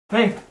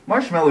Hey,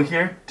 Marshmello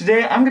here.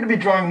 Today I'm going to be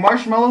drawing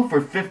Marshmello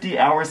for 50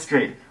 hours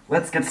straight.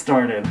 Let's get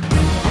started.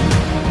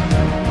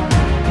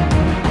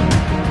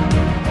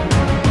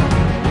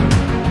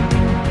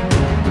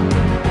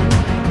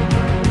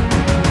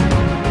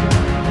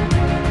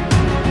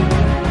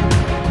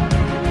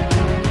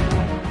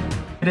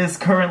 It is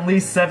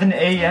currently 7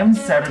 a.m.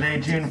 Saturday,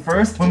 June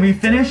 1st. When we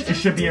finish, it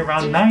should be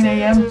around 9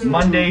 a.m.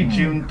 Monday,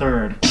 June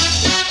 3rd.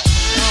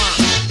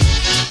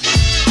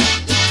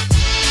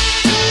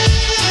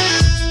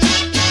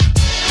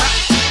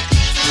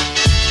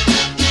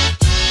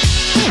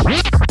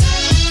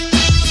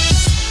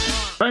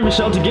 Alright,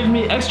 Michelle, to give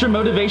me extra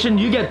motivation,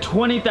 you get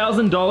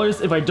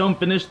 $20,000 if I don't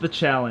finish the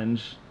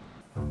challenge.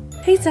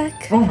 Hey,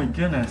 Zach. Oh my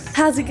goodness.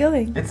 How's it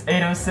going? It's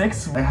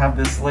 8:06. I have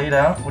this laid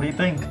out. What do you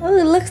think? Oh,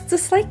 it looks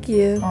just like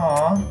you.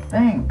 Aw,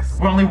 thanks.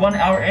 We're only 1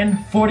 hour in,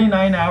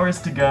 49 hours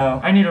to go.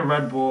 I need a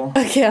Red Bull.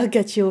 Okay, I'll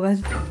get you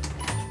one.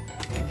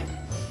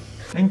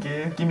 Thank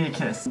you. Give me a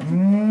kiss.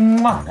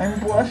 Mwah! I'm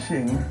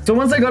blushing. So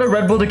once I got a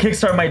Red Bull to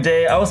kickstart my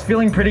day, I was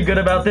feeling pretty good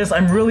about this.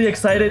 I'm really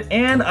excited,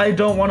 and I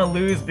don't want to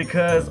lose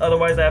because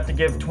otherwise I have to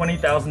give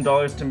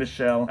 $20,000 to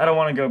Michelle. I don't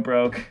want to go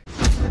broke.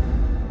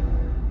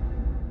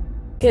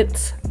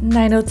 It's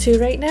 9:02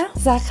 right now.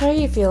 Zach, how are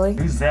you feeling?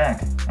 Who's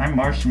Zach? I'm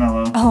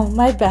Marshmello. Oh,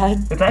 my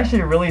bad. It's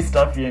actually really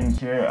stuffy in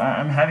here.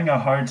 I'm having a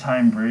hard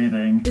time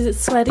breathing. Is it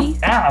sweaty?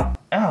 Ow!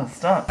 Ow,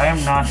 stop. I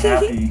am not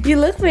happy. You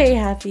look very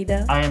happy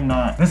though. I am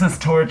not. This is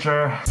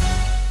torture.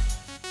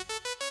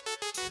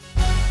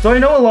 So I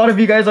know a lot of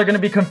you guys are going to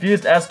be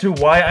confused as to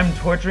why I'm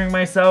torturing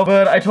myself,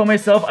 but I told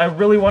myself I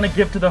really want to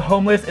give to the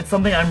homeless. It's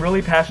something I'm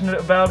really passionate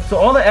about. So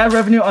all the ad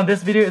revenue on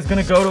this video is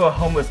going to go to a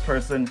homeless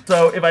person.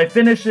 So if I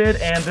finish it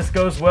and this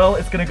goes well,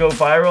 it's going to go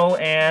viral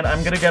and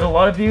I'm going to get a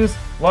lot of views,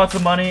 lots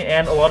of money,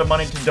 and a lot of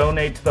money to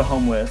donate to the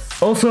homeless.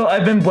 Also,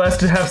 I've been blessed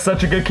to have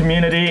such a good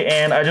community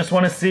and I just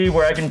want to see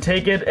where I can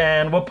take it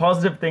and what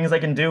positive things I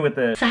can do with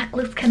it. Zach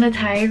looks kind of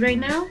tired right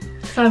now,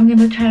 so I'm going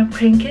to try and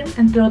prank him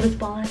and throw this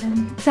ball at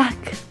him.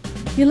 Zach,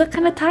 you look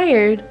kind of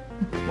tired.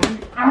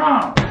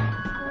 Ah!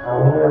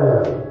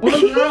 What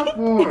is that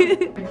for?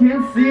 I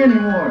can't see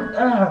anymore.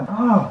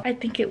 Ah. I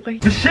think it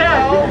worked.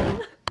 Michelle!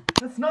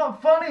 That's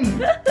not funny!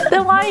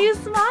 Then why are you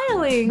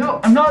smiling? No,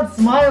 I'm not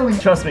smiling!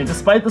 Trust me,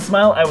 despite the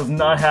smile, I was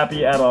not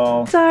happy at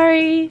all.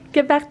 Sorry.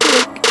 Get back to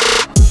work.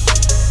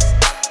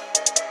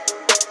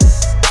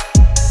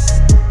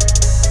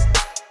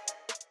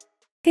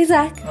 Hey,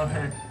 Zach. Oh,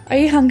 hey. Are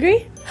you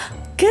hungry?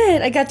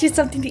 Good, I got you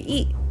something to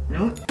eat.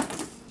 Really?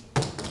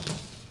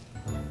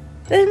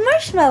 There's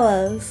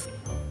marshmallows.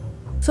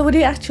 So what do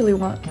you actually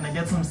want? Can I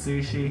get some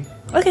sushi?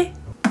 Okay.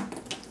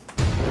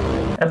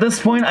 At this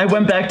point, I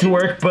went back to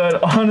work,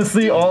 but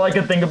honestly, all I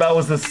could think about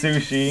was the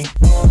sushi.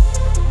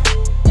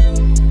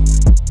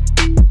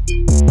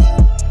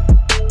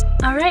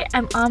 Alright,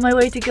 I'm on my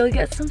way to go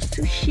get some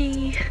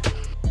sushi.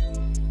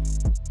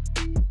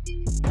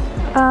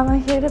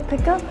 I'm here to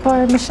pick up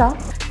for Michelle.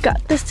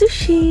 Got the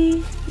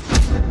sushi.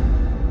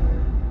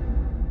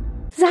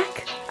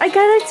 Zach, I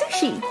got our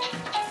sushi.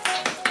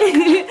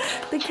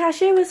 The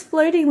cashier was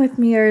flirting with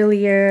me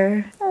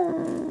earlier.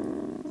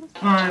 Oh,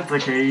 it's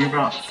okay, you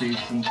brought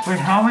sushi. Wait,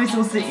 how am I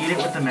supposed to eat it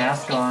with the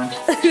mask on?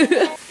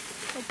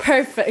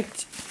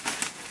 Perfect.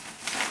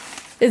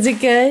 Is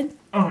it good?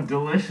 Oh,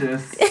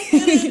 delicious.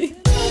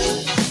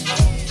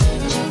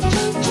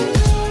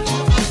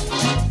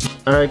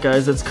 Alright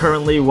guys, it's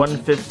currently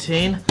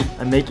 1:15.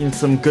 I'm making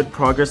some good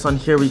progress on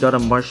here. We got a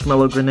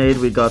marshmallow grenade,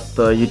 we got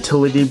the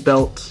utility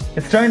belt.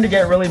 It's starting to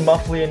get really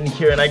muffly in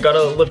here and I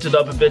gotta lift it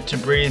up a bit to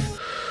breathe.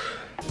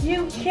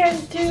 You can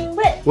do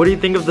it! What do you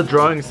think of the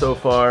drawing so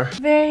far?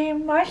 Very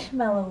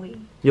marshmallowy.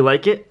 You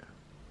like it?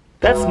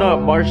 That's not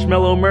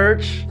Marshmello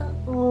merch.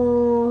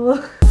 Oh.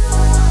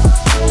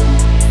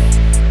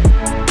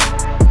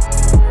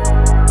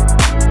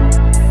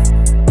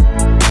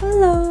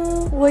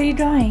 Hello. What are you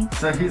drawing?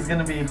 So he's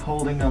gonna be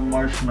holding a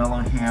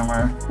marshmallow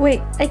hammer.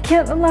 Wait, I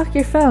can't unlock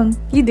your phone.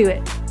 You do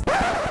it.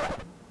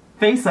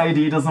 Face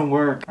ID doesn't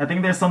work. I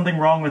think there's something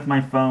wrong with my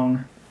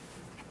phone.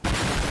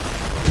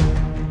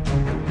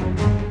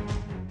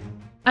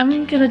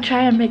 I'm gonna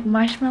try and make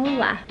Marshmello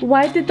laugh.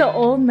 Why did the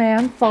old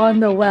man fall in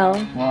the well?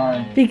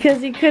 Why?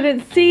 Because he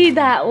couldn't see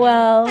that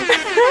well.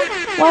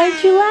 Why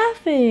aren't you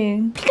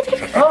laughing?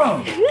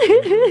 Oh!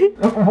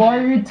 Why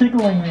are you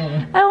tickling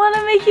me? I want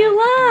to make you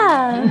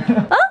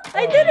laugh. Oh,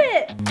 I did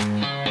it!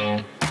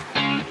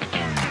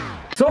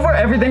 So far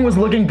everything was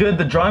looking good,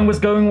 the drawing was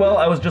going well,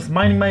 I was just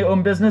minding my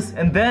own business,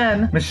 and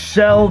then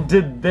Michelle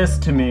did this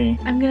to me.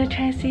 I'm gonna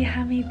try and see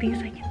how many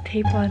things I can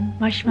tape on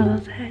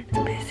Marshmello's head. It's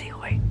busy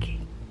working.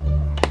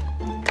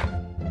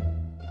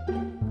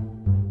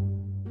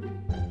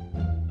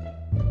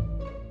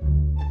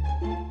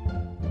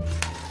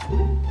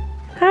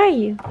 How are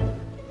you?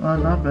 Oh,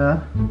 not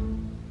bad.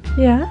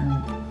 Yeah?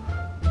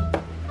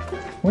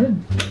 What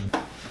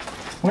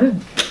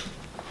did...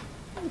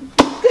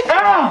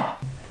 Ah!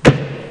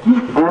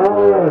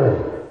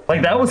 Like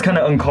Like, that was kind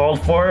of uncalled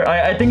for.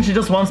 I think she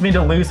just wants me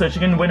to lose so she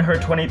can win her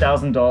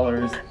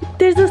 $20,000.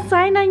 There's a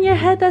sign on your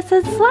head that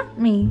says slap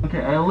me.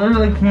 Okay, I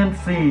literally can't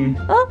see.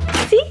 Oh,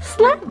 see?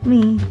 Slap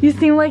me. You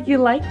seem like you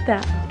like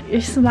that. You're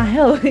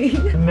smiling.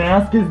 The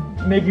mask is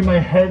making my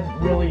head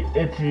really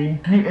itchy.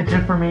 Can you itch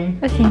it for me?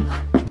 Okay.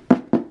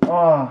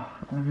 Oh,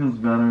 that feels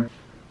better.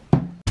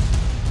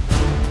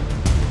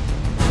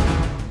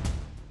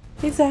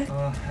 Hey, Zach.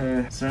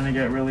 Hey, starting to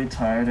get really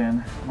tired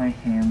and my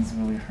hand's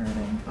really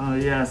hurting.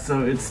 Yeah,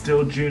 so it's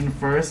still June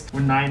 1st. We're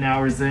 9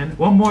 hours in.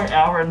 One more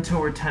hour until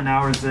we're 10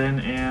 hours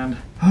in, and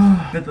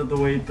fifth of the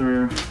way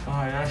through. Oh,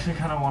 I actually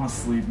kind of want to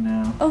sleep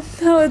now. Oh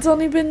no, it's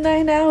only been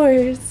 9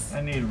 hours.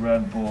 I need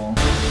Red Bull.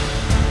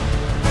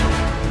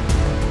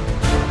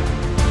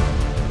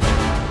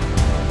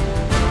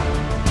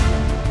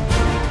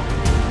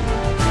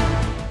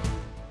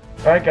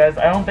 Alright guys,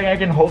 I don't think I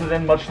can hold it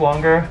in much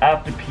longer. I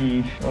have to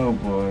pee. Oh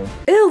boy.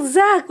 Ew,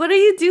 Zach, what are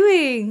you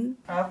doing?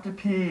 I have to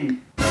pee.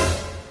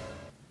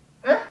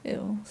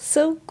 Ew,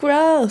 so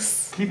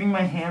gross. Keeping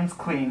my hands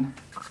clean.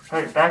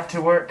 Alright, back to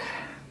work.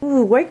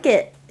 Ooh, work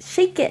it.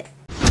 Shake it.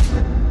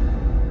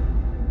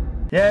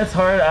 Yeah, it's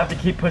hard. I have to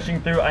keep pushing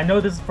through. I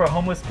know this is for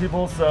homeless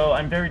people, so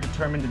I'm very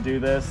determined to do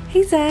this.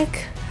 Hey,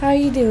 Zach. How are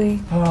you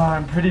doing? Oh,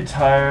 I'm pretty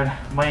tired.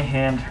 My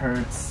hand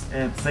hurts.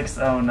 It's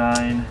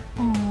 6:09.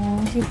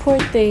 Oh, you poor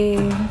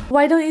thing.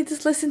 Why don't you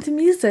just listen to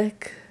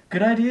music?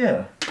 Good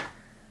idea.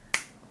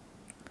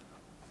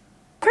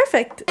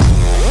 Perfect.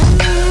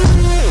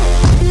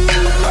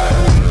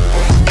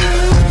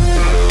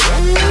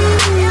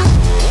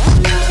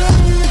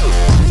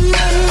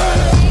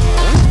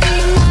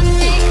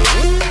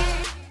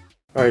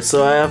 Alright,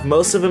 so I have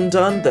most of them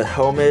done. The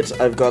helmet,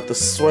 I've got the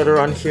sweater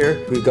on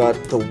here, we got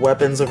the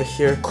weapons over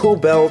here, cool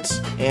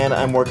belt, and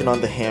I'm working on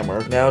the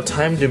hammer. Now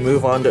time to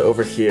move on to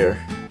over here.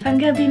 I'm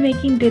gonna be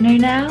making dinner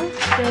now.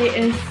 Today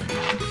is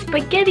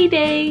spaghetti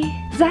day.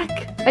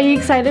 Zach, are you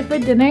excited for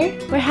dinner?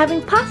 We're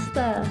having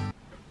pasta.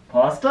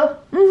 Pasta?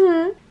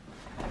 Mm-hmm.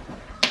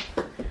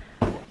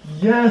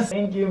 Yes!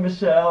 Thank you,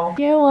 Michelle.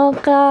 You're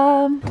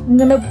welcome. I'm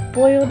gonna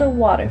boil the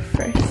water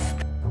first.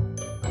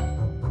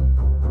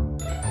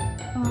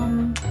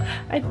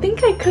 I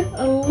think I cooked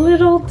a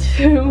little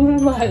too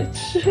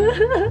much.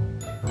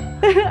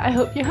 I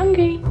hope you're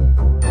hungry.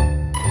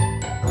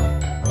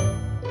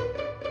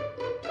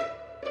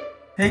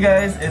 Hey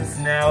guys, it's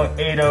now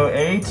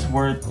 8:08.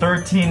 We're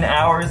 13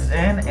 hours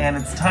in, and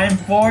it's time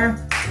for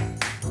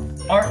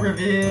art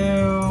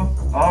review.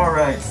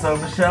 Alright, so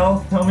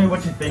Michelle, tell me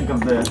what you think of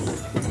this.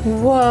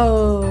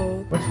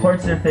 Whoa. Which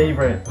part's your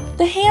favorite?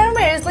 The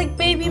hammer is like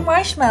baby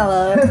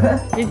marshmallow.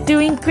 You're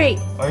doing great.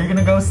 Are you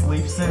gonna go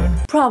sleep soon?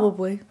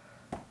 Probably.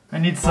 I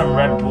need some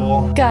Red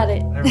Bull. Got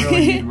it. I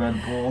really need Red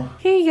Bull.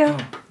 Here you go. Oh,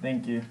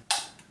 thank you.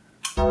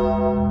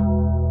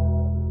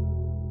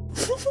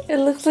 It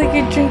looks like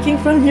you're drinking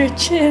from your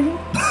chin.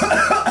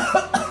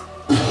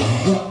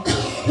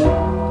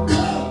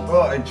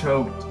 Oh, I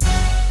choked.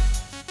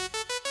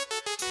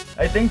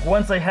 I think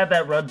once I had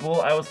that Red Bull,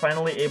 I was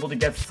finally able to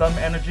get some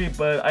energy,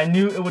 but I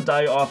knew it would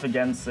die off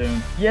again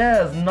soon.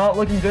 Yeah, it's not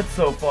looking good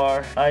so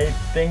far. I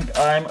think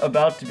I'm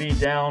about to be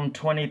down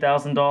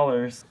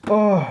 $20,000.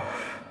 Oh.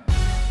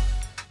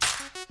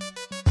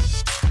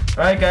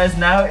 Alright guys,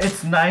 now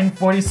it's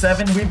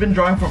 9:47. We've been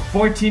drawing for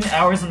 14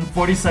 hours and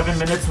 47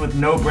 minutes with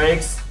no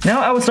breaks. Now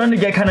I was starting to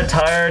get kind of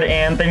tired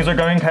and things are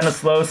going kind of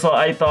slow, so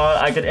I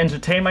thought I could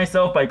entertain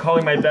myself by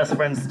calling my best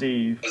friend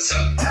Steve. What's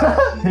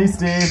up? Hey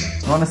Steve,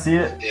 wanna see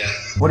it? Yeah.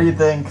 What do you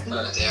think?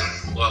 Damn.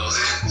 Whoa.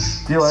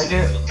 Do you like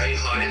it? Are you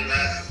hot in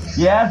that?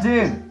 Yeah,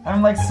 dude.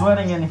 I'm like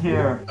sweating in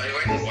here. Are you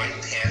wearing white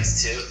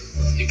pants too?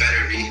 You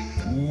better be.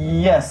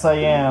 Yes, I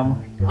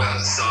am.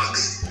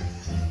 Socks.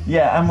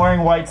 Yeah, I'm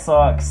wearing white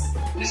socks.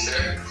 You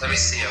sure? Let me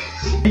see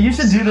them. You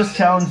should do this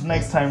challenge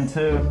next time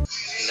too. No, I'm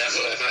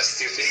not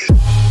stupid.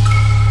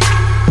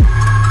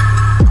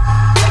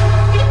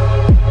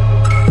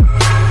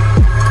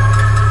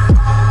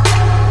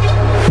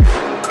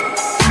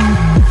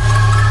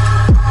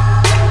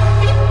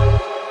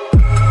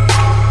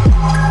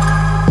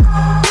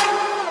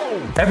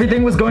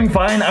 Everything was going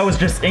fine, I was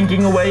just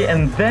inking away,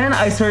 and then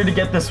I started to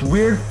get this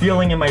weird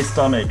feeling in my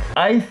stomach.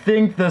 I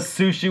think the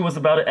sushi was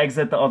about to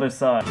exit the other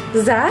side.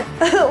 Zach,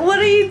 what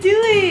are you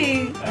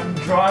doing? I'm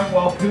drawing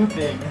while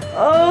pooping.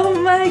 Oh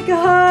my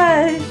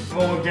gosh.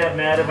 People will get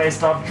mad if I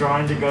stop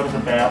drawing to go to the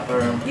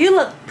bathroom. You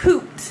look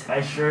pooped.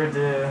 I sure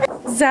do.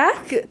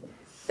 Zach,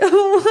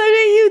 what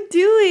are you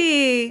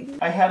doing?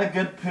 I had a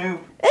good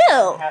poop. Ew.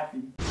 I'm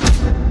happy.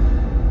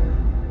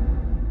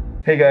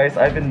 Hey guys,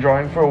 I've been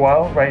drawing for a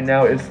while. Right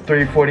now it's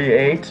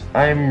 3:48.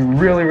 I'm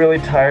really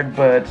tired,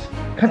 but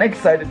kind of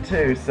excited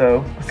too,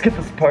 so let's get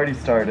this party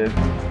started.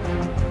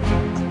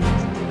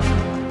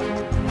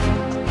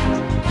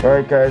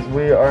 Alright guys,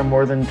 we are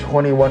more than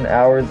 21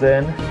 hours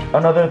in.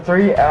 Another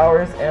 3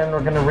 hours and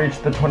we're gonna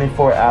reach the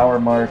 24-hour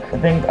mark. I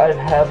think I've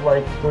had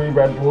like 3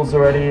 Red Bulls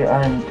already.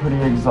 I'm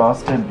pretty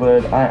exhausted,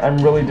 but I'm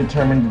really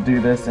determined to do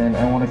this and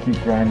I want to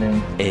keep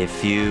grinding. A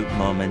few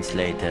moments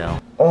later.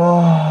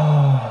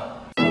 Oh.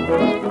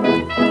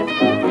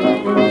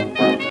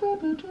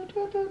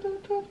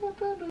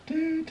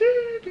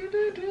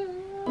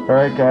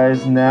 Alright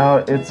guys, now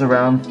it's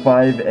around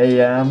 5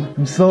 a.m.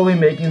 I'm slowly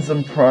making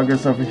some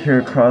progress over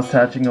here,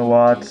 cross-hatching a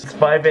lot. It's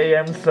 5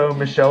 a.m. so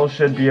Michelle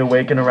should be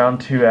awake in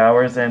around 2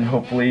 hours and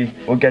hopefully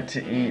we'll get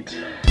to eat.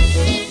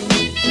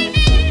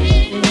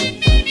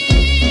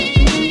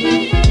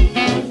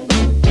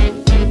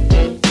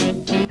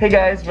 Hey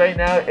guys, right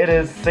now it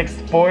is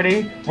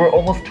 6:40. We're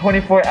almost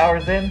 24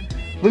 hours in.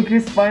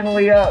 Luca's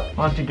finally up.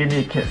 Why don't you give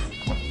me a kiss?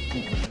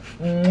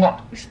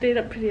 We stayed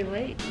up pretty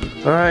late.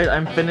 Alright,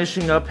 I'm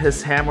finishing up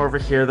his hammer over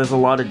here. There's a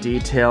lot of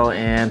detail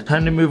and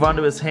time to move on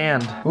to his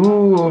hand.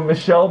 Ooh,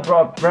 Michelle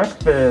brought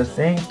breakfast.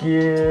 Thank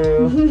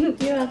you.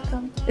 You're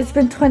welcome. It's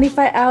been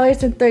 25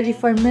 hours and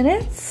 34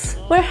 minutes.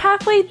 We're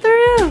halfway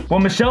through. Well,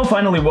 Michelle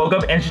finally woke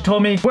up and she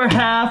told me, we're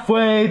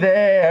halfway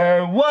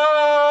there.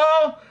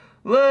 Whoa!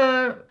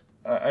 Look.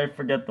 I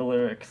forget the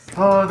lyrics.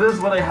 Oh, this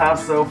is what I have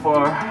so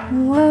far.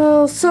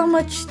 Whoa, so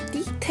much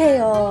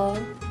detail.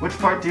 Which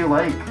part do you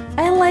like?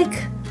 I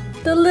like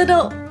the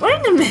little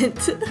ornament.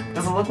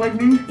 Does it look like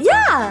me?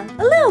 Yeah,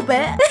 a little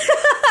bit.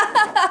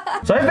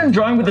 So I've been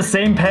drawing with the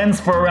same pens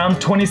for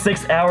around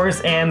 26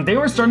 hours and they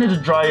were starting to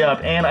dry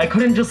up and I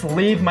couldn't just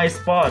leave my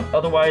spot.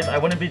 Otherwise, I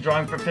wouldn't be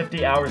drawing for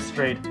 50 hours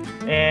straight.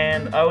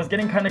 And I was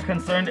getting kind of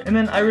concerned and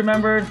then I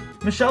remembered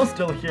Michelle's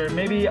still here.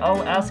 Maybe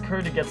I'll ask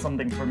her to get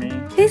something for me.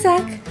 Hey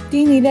Zach, do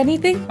you need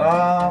anything?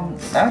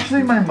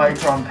 Actually my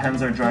Micron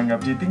pens are drying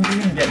up. Do you think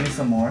you can get me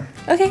some more?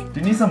 Okay.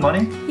 Do you need some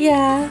money?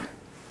 Yeah.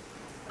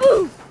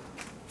 Ooh.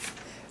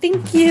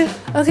 Thank you.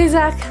 Okay,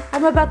 Zach,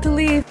 I'm about to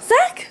leave.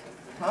 Zach!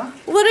 Huh?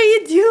 What are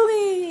you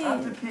doing? I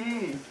have to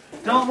pee.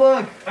 Don't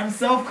look, I'm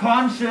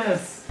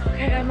self-conscious.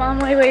 Okay, I'm on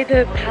my way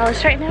to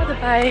Palace right now to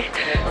buy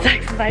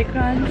Zach's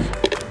Microns.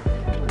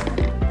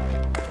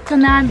 So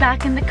now I'm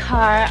back in the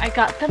car. I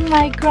got the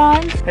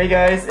Microns. Hey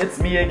guys, it's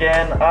me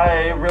again.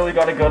 I really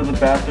gotta go to the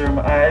bathroom.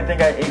 I think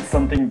I ate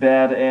something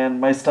bad and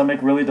my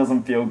stomach really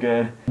doesn't feel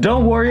good.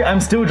 Don't worry, I'm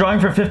still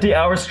drawing for 50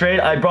 hours straight.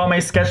 I brought my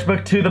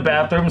sketchbook to the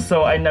bathroom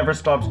so I never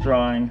stopped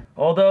drawing.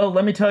 Although,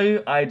 let me tell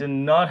you, I did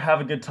not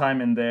have a good time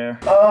in there.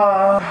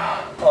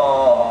 Oh,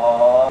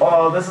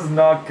 this is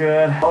not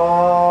good.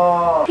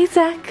 Oh. Hey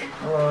Zach,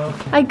 Hello.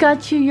 I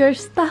got you your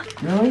stuff.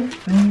 Really?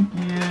 Thank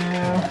you.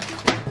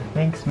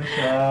 Thanks,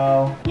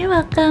 Michelle. You're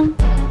welcome.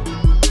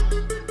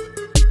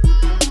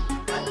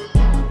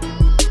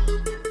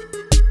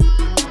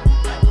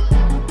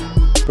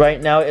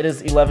 Right now it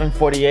is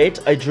 11:48.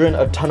 I drew in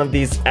a ton of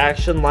these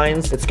action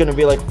lines. It's gonna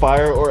be like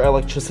fire or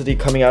electricity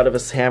coming out of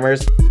his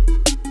hammers.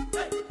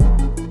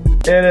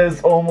 It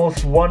is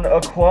almost 1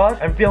 o'clock.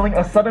 I'm feeling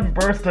a sudden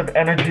burst of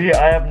energy.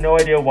 I have no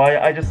idea why.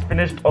 I just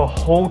finished a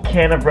whole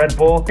can of Red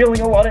Bull.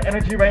 Feeling a lot of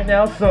energy right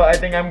now, so I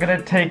think I'm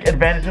gonna take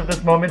advantage of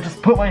this moment.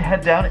 Just put my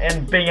head down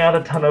and bang out a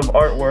ton of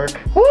artwork.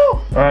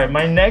 Woo! Alright,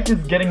 my neck is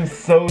getting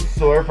so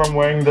sore from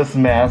wearing this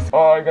mask.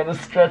 Oh, I gotta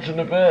stretch it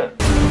a bit.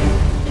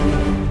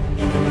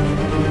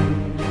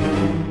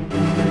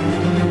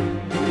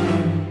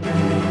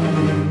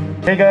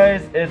 Hey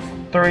guys, it's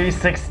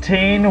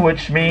 3:16,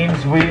 which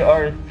means we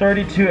are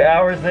 32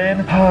 hours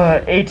in,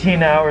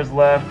 18 hours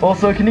left.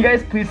 Also, can you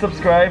guys please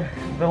subscribe?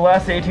 The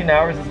last 18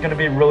 hours is gonna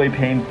be really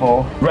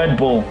painful. Red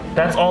Bull,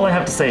 that's all I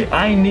have to say.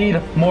 I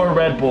need more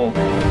Red Bull.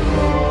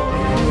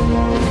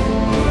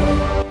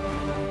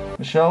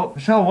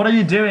 Michelle, what are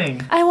you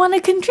doing? I want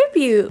to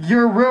contribute.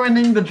 You're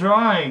ruining the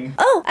drawing.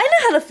 Oh, I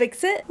know how to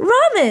fix it.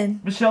 Ramen.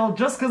 Michelle,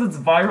 just because it's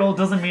viral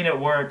doesn't mean it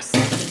works.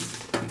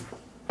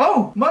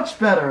 Oh, much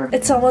better.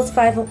 It's almost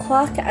 5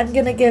 o'clock. I'm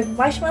gonna give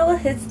Marshmello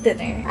his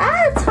dinner.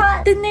 Ah, it's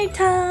hot. Dinner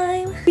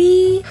time.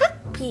 Be happy.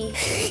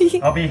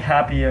 I'll be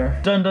happier.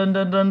 Dun dun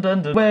dun dun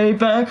dun dun. Way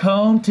back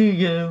home to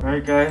you.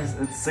 Alright guys,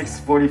 it's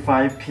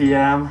 6:45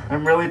 p.m.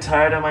 I'm really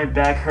tired and my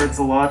back hurts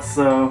a lot,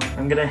 so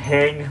I'm gonna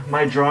hang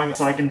my drawing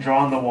so I can draw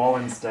on the wall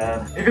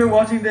instead. If you're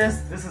watching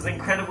this is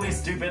incredibly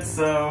stupid,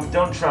 so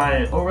don't try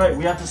it. Alright,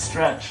 we have to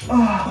stretch.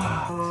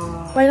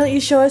 Why don't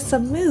you show us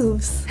some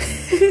moves?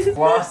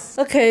 Plus.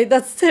 Okay,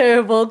 that's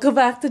terrible. Go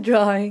back to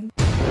drawing.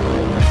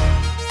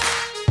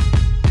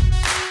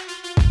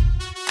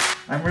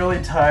 I'm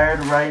really tired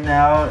right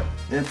now.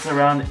 It's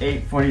around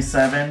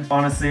 8:47.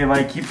 Honestly, if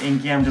I keep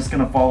inking, I'm just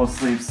gonna fall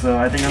asleep, so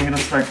I think I'm gonna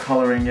start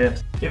coloring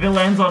it. If it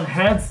lands on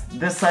heads,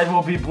 this side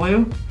will be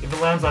blue. If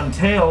it lands on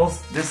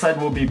tails, this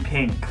side will be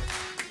pink.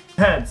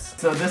 Heads,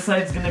 so this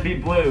side's gonna be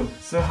blue.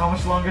 So how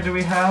much longer do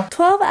we have?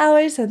 12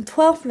 hours and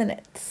 12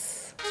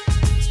 minutes.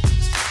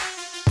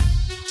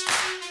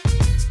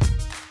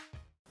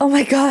 Oh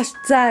my gosh,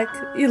 Zach,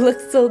 you look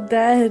so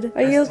dead.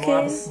 Are you I still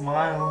have a okay?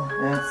 smile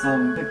and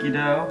some cookie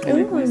dough. I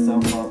make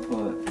myself up,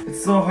 but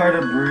it's so hard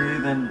to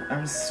breathe and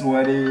I'm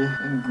sweaty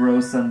and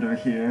gross under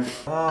here.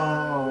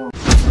 Oh.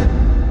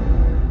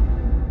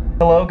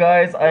 Hello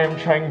guys, I am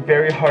trying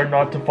very hard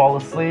not to fall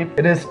asleep.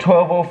 It is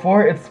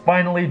 12:04, it's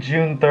finally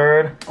June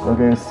 3rd.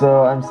 Okay,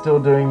 so I'm still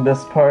doing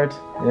this part.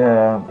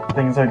 Yeah,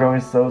 things are going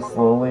so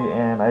slowly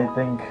and I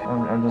think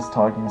I'm just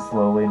talking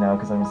slowly now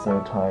because I'm so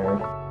tired.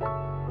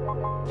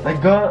 I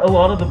got a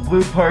lot of the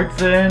blue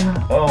parts in.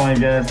 Oh my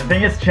goodness. I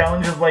think it's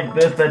challenges like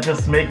this that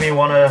just make me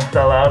want to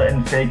sell out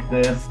and fake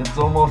this. It's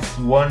almost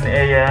 1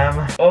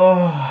 a.m.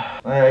 Oh,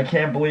 I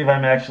can't believe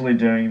I'm actually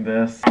doing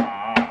this.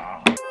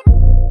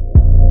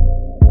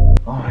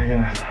 Oh my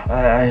goodness,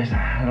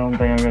 I don't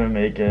think I'm gonna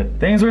make it.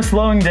 Things were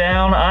slowing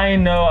down. I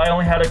know I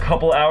only had a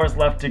couple hours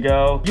left to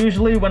go.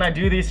 Usually when I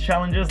do these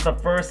challenges, the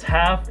first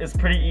half is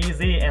pretty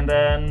easy and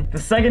then the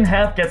second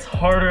half gets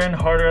harder and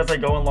harder as I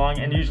go along,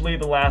 and usually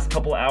the last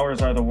couple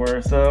hours are the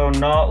worst. So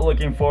not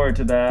looking forward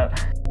to that.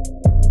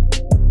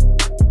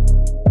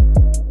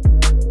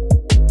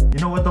 You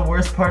know what the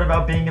worst part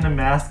about being in a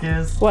mask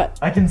is? What?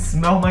 I can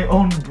smell my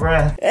own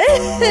breath.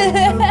 It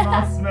does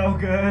not smell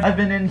good. I've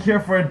been in here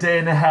for a day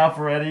and a half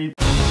already.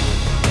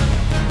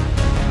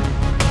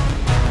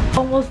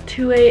 Almost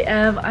 2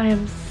 a.m. I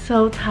am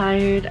so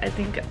tired. I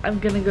think I'm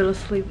gonna go to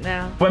sleep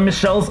now. When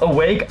Michelle's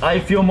awake, I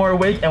feel more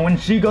awake, and when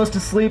she goes to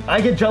sleep,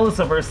 I get jealous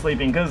of her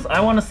sleeping because I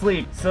want to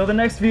sleep. So the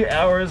next few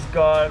hours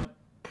got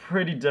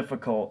pretty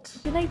difficult.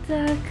 Good night,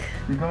 Zach.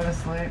 You going to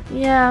sleep?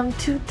 Yeah, I'm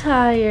too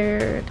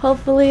tired.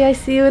 Hopefully I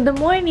see you in the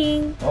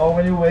morning. Oh,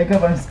 when you wake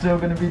up, I'm still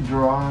gonna be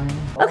drawing.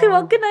 Okay,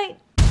 well, good night.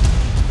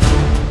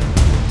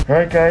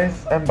 Alright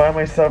guys, I'm by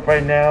myself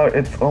right now.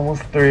 It's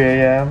almost 3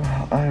 a.m.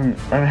 I'm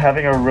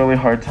having a really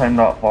hard time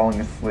not falling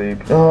asleep.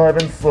 Oh, I've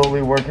been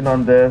slowly working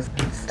on this.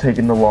 It's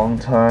taking a long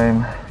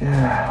time.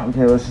 Yeah,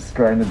 okay, let's just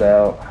grind it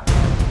out.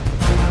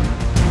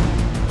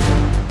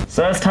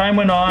 So as time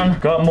went on,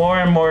 got more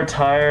and more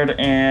tired,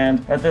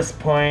 and at this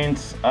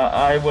point,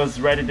 I was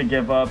ready to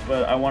give up,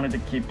 but I wanted to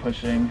keep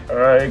pushing.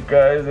 Alright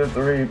guys, it's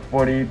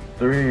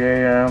 3:43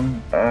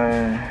 a.m.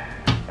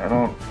 I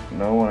don't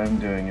know what I'm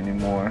doing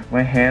anymore.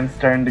 My hand's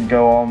starting to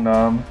go all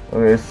numb.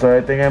 Okay, so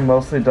I think I'm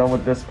mostly done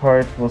with this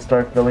part. We'll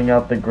start filling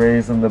out the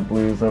grays and the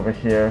blues over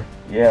here.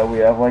 Yeah, we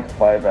have like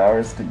 5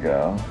 hours to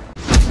go.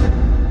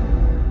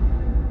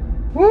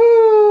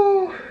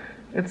 Woo!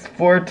 It's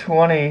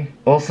 4:20.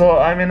 Also,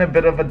 I'm in a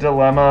bit of a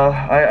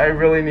dilemma. I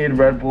really need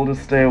Red Bull to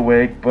stay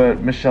awake,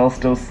 but Michelle's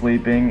still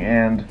sleeping,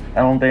 and I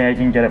don't think I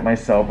can get it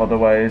myself,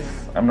 otherwise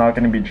I'm not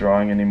gonna be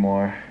drawing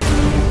anymore.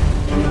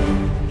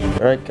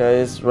 Alright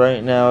guys,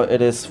 right now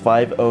it is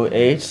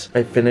 5:08.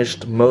 I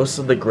finished most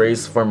of the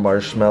grays for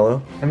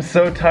Marshmello. I'm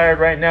so tired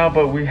right now,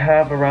 but we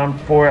have around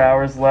 4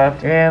 hours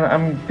left, and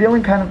I'm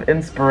feeling kind of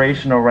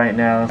inspirational right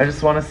now. I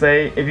just want to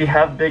say, if you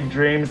have big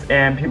dreams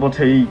and people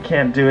tell you you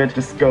can't do it,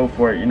 just go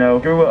for it, you know?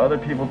 Screw what other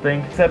people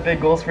think. Set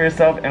big goals for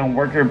yourself and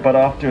work your butt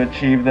off to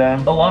achieve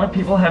them. A lot of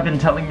people have been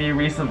telling me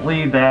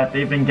recently that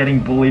they've been getting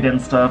bullied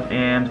and stuff,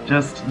 and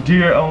just do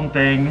your own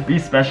thing. Be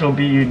special,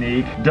 be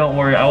unique. Don't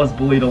worry, I was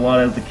bullied a lot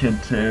as a kid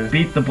too.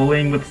 Beat the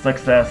bullying with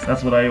success.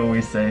 That's what I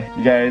always say.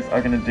 You guys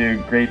are gonna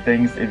do great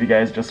things if you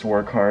guys just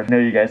work hard. I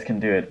know you guys can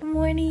do it. Good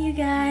morning, you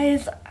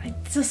guys. I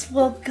just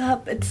woke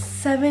up. It's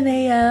 7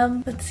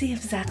 a.m. Let's see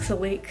if Zach's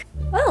awake.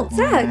 Oh,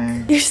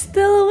 Zach, you're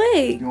still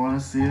awake. You wanna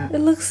see it? It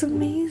looks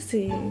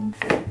amazing.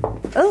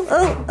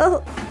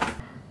 Oh.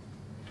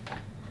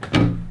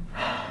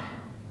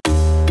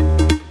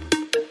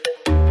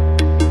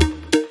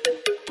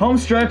 Home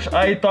stretch,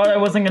 I thought I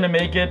wasn't gonna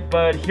make it,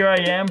 but here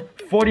I am.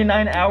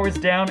 49 hours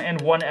down and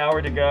 1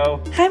 hour to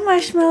go. Hi,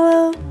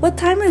 Marshmello. What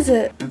time is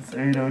it? It's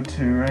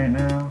 8:02 right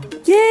now.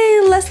 Yay,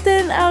 less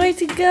than an hour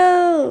to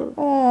go.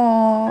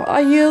 Aww,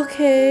 are you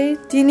okay?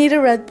 Do you need a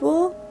Red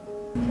Bull?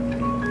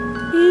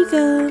 Here you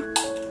go.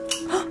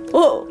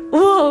 Whoa.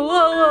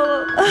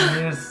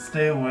 You just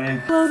stay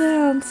awake.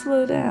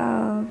 Slow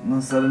down. No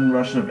sudden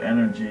rush of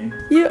energy.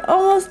 You're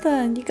almost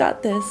done. You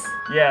got this.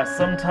 Yeah,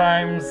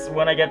 sometimes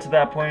when I get to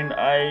that point,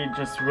 I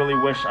just really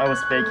wish I was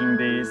faking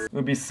these. It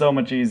would be so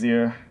much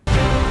easier. Come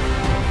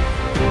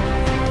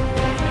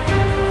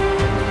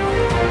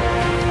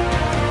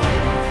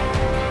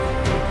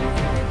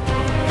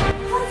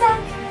on, Zach.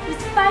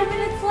 There's 5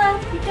 minutes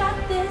left. You got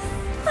this.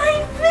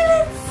 5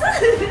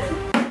 minutes!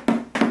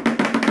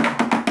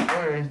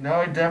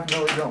 Now I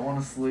definitely don't want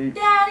to sleep.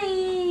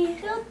 Daddy!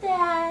 Go,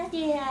 Dad.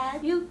 Yeah,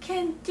 you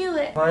can do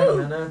it. 5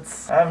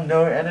 minutes. I have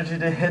no energy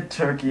to hit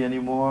turkey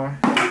anymore.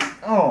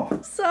 Oh.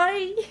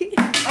 Sorry.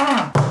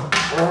 I'm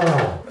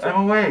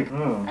awake.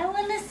 Oh. I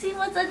want to see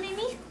what's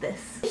underneath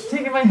this.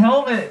 Taking my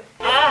helmet.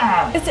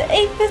 It's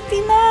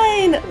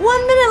 8:59.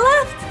 1 minute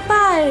left.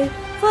 5,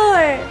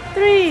 4,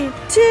 3,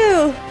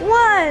 2,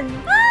 1.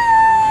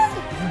 Is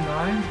it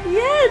 9?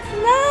 Yeah, it's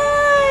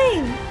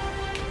 9.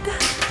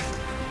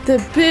 The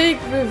big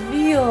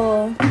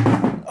reveal.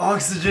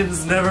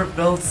 Oxygen's never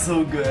felt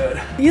so good.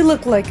 You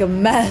look like a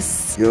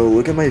mess. Yo,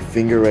 look at my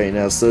finger right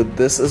now. So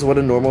this is what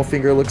a normal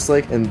finger looks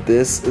like, and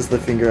this is the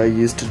finger I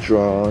used to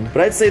draw on.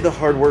 But I'd say the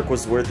hard work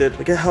was worth it.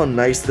 Look at how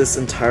nice this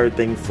entire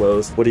thing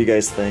flows. What do you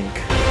guys think?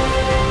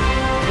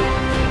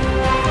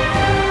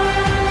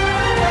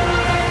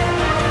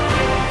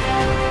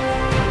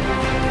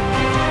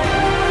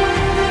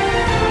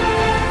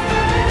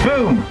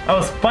 Boom! I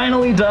was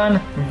finally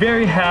done,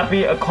 very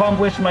happy,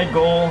 accomplished my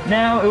goal.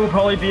 Now it would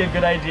probably be a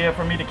good idea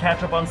for me to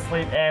catch up on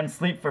sleep and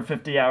sleep for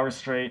 50 hours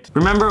straight.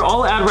 Remember,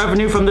 all ad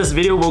revenue from this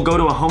video will go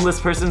to a homeless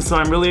person, so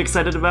I'm really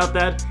excited about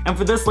that. And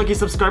for this lucky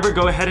subscriber,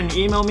 go ahead and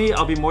email me.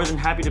 I'll be more than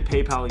happy to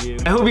PayPal you.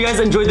 I hope you guys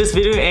enjoyed this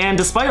video, and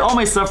despite all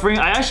my suffering,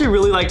 I actually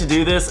really like to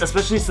do this,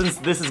 especially since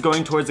this is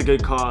going towards a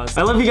good cause.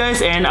 I love you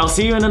guys, and I'll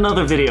see you in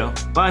another video.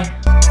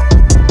 Bye.